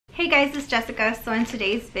guys, it's Jessica. So in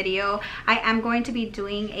today's video I am going to be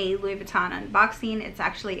doing a Louis Vuitton unboxing. It's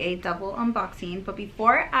actually a double unboxing, but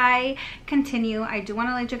before I continue I do want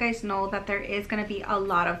to let you guys know that there is going to be a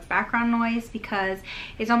lot of background noise because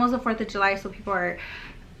it's almost the 4th of July, so people are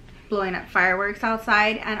blowing up fireworks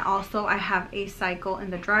outside, and also I have a cycle in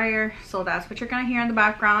the dryer, so that's what you're gonna hear in the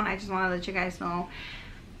background. I just want to let you guys know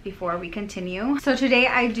before we continue. So today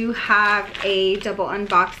I do have a double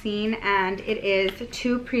unboxing, and it is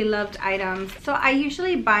 2 pre-loved items. So I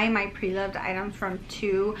usually buy my pre-loved items from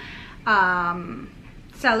 2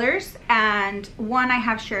 sellers, and one I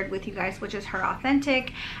have shared with you guys, which is Her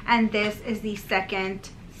Authentic, and this is the second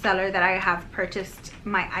seller that I have purchased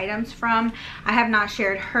my items from. I have not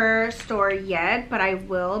shared her store yet, but I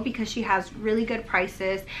will because she has really good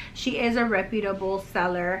prices. She is a reputable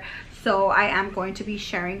seller, so I am going to be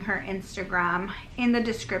sharing her Instagram in the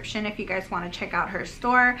description if you guys want to check out her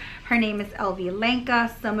store. Her name is LV Lenka.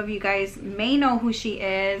 Some of you guys may know who she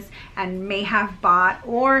is and may have bought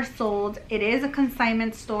or sold. It is a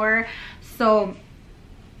consignment store, so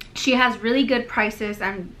she has really good prices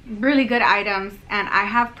and really good items, and I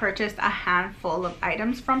have purchased a handful of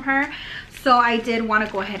items from her, so I did want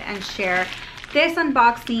to go ahead and share this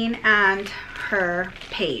unboxing and her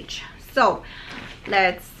page. So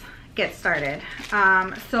let's get started.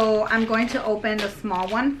 So I'm going to open the small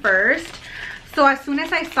one first. So as soon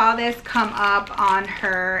as I saw this come up on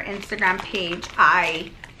her Instagram page,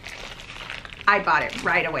 I bought it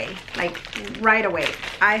right away. Like right away.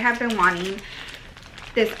 I have been wanting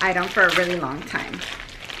this item for a really long time.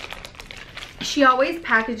 She always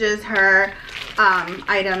packages her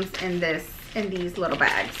items in these little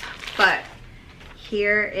bags, but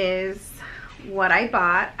here is what I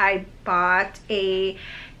bought. I bought a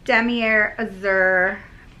Damier Azur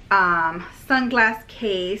sunglass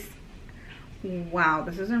case. Wow,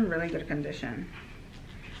 this is in really good condition.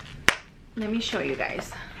 Let me show you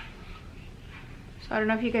guys. So I don't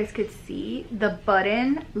know if you guys could see, the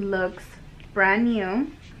button looks brand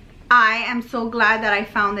new. I am so glad that I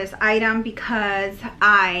found this item because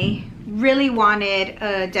I really wanted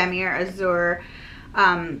a Damier Azur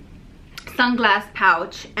sunglass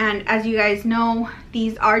pouch, and as you guys know,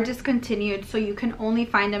 these are discontinued, so you can only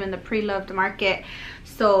find them in the pre-loved market.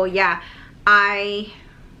 So yeah, I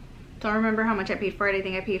don't remember how much I paid for it. I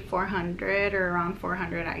think I paid $400 or around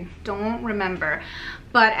 $400. I don't remember,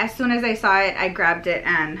 but as soon as I saw it I grabbed it,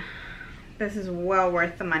 and this is well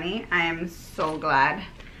worth the money. I am so glad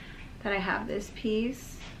that I have this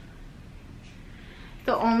piece.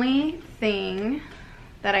 The only thing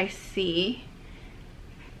that I see,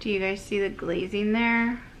 do you guys see the glazing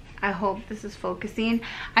there? I hope this is focusing.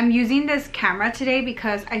 I'm using this camera today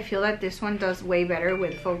because I feel that this one does way better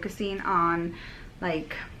with focusing on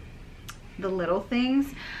like the little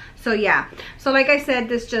things. So yeah, so like I said,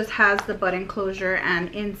 this just has the button closure, and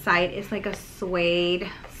inside is like a suede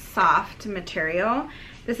soft material.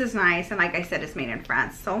 This is nice, and like I said, it's made in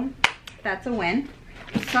France, so that's a win.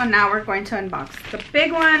 So now we're going to unbox the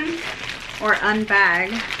big one, or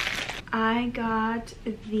unbag. I got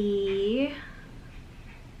the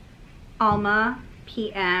Alma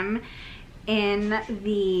PM in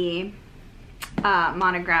the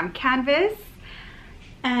monogram canvas,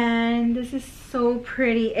 and this is so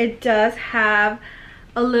pretty. It does have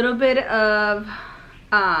a little bit of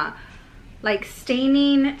like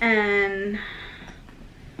staining and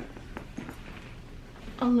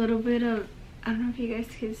a little bit of, I don't know if you guys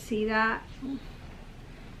can see that.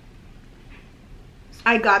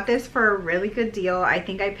 I got this for a really good deal. I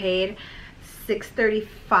think I paid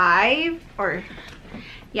 $6.35, or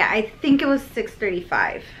yeah, I think it was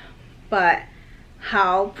 $6.35. But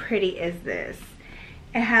how pretty is this?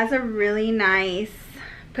 It has a really nice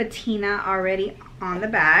patina already on the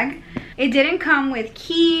bag. It didn't come with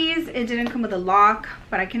keys, it didn't come with a lock,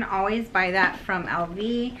 but I can always buy that from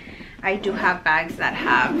LV. I do have bags that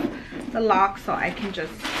have the lock, so I can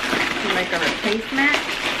just do like a replacement.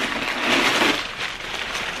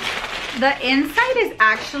 The inside is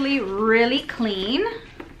actually really clean.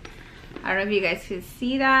 I don't know if you guys can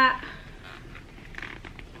see that.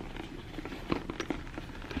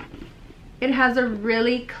 It has a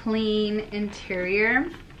really clean interior.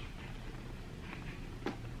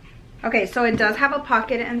 Okay, so it does have a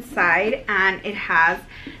pocket inside, and it has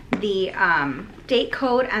the date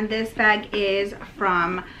code, and this bag is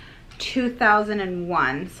from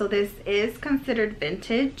 2001, so this is considered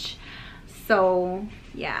vintage. So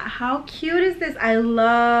yeah, how cute is this? I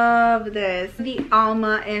love this. The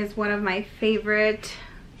Alma is one of my favorite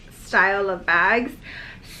style of bags,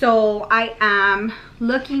 so I am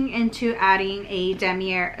looking into adding a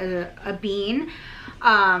damier, a bean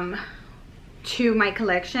to my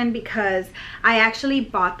collection, because I actually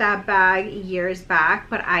bought that bag years back,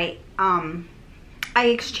 but I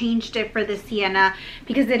exchanged it for the Sienna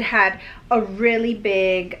because it had a really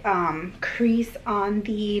big crease on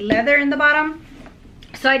the leather in the bottom.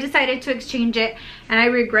 So I decided to exchange it, and I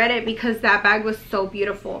regret it because that bag was so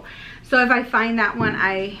beautiful. So if I find that one,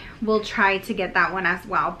 I will try to get that one as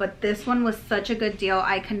well. But this one was such a good deal.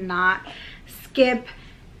 I could not skip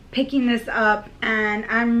picking this up, and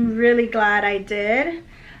I'm really glad I did.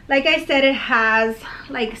 Like I said, it has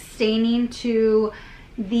like staining to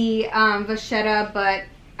the vachetta, but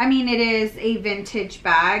I mean, it is a vintage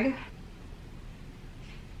bag.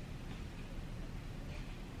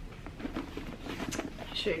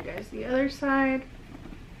 Show you guys the other side.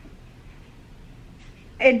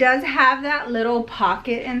 It does have that little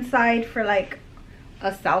pocket inside for like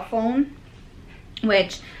a cell phone,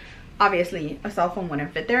 which obviously a cell phone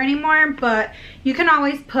wouldn't fit there anymore, but you can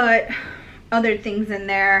always put other things in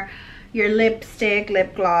there, your lipstick,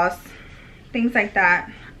 lip gloss, things like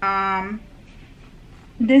that.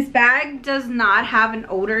 This bag does not have an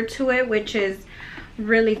odor to it, which is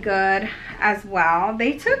really good as well.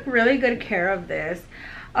 They took really good care of this,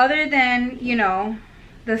 other than, you know,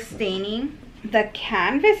 the staining. The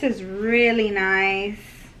canvas is really nice.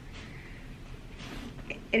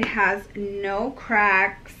 It has no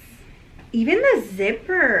cracks. Even the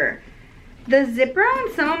zipper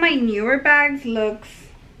on some of my newer bags looks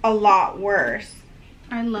a lot worse.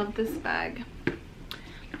 I love this bag.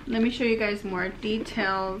 Let me show you guys more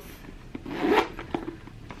details.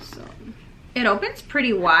 So it opens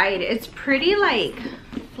pretty wide. It's pretty like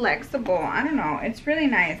flexible. I don't know, it's really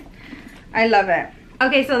nice. I love it.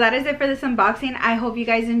 Okay, so that is it for this unboxing. I hope you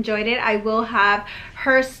guys enjoyed it. I will have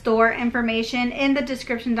her store information in the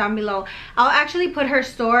description down below. I'll actually put her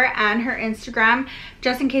store and her Instagram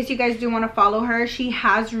just in case you guys do want to follow her. She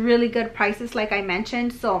has really good prices like I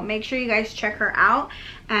mentioned, so make sure you guys check her out.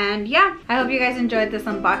 And yeah, I hope you guys enjoyed this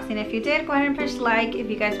unboxing. If you did, go ahead and push like. If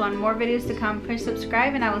you guys want more videos to come, push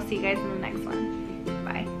subscribe, and I will see you guys in the next